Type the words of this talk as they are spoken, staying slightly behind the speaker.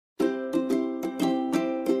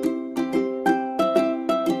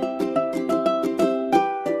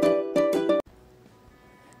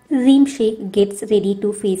Reem Sameer gets ready to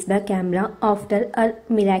face the camera after a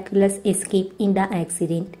miraculous escape in the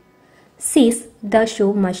accident. Says the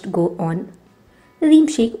show must go on. Reem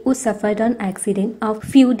Sameer, who suffered an accident a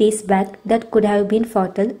few days back that could have been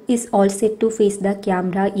fatal, is all set to face the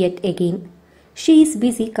camera yet again. She is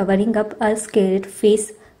busy covering up her scared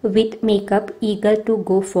face with makeup, eager to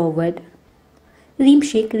go forward. Reem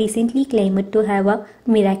Sameer recently claimed to have a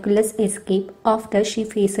miraculous escape after she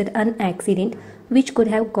faced an accident which could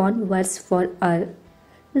have gone worse for her.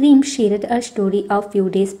 Reem shared a story a few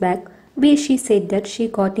days back where she said that she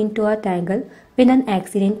got into a tangle when an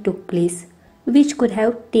accident took place, which could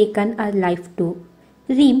have taken her life too.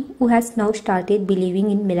 Reem, who has now started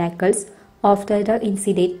believing in miracles after the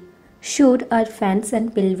incident, showed her fans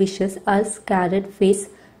and well-wishers a scarred face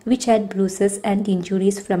which had bruises and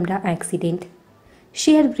injuries from the accident.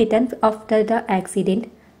 She had written after the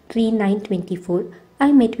accident, 3/9/24,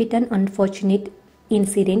 I met with an unfortunate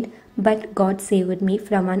incident, but God saved me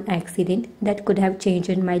from an accident that could have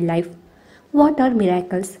changed my life. What are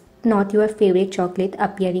miracles? Not your favorite chocolate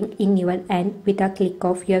appearing in your hand with a click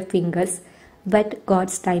of your fingers, but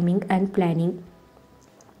God's timing and planning.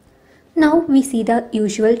 Now we see the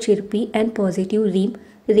usual chirpy and positive Reem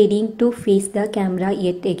ready to face the camera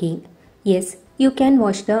yet again. Yes, you can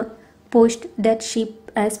watch the post that she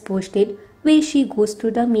has posted where she goes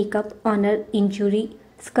through the makeup on her injury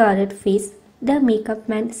scarred face. The makeup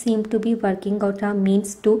man seemed to be working out a means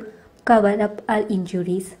to cover up her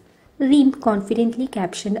injuries. Reem confidently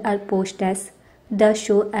captioned her post as, "The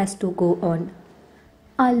show has to go on."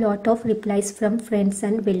 A lot of replies from friends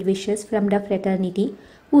and well-wishers from the fraternity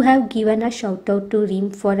who have given a shout-out to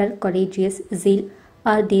Reem for her courageous zeal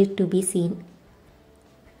are there to be seen.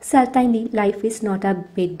 Certainly, life is not a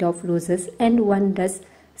bed of roses, and one does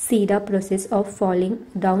see the process of falling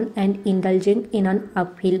down and indulging in an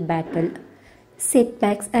uphill battle.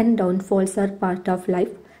 Setbacks and downfalls are part of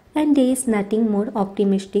life, and there is nothing more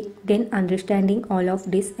optimistic than understanding all of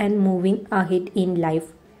this and moving ahead in life.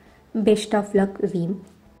 Best of luck, Reem.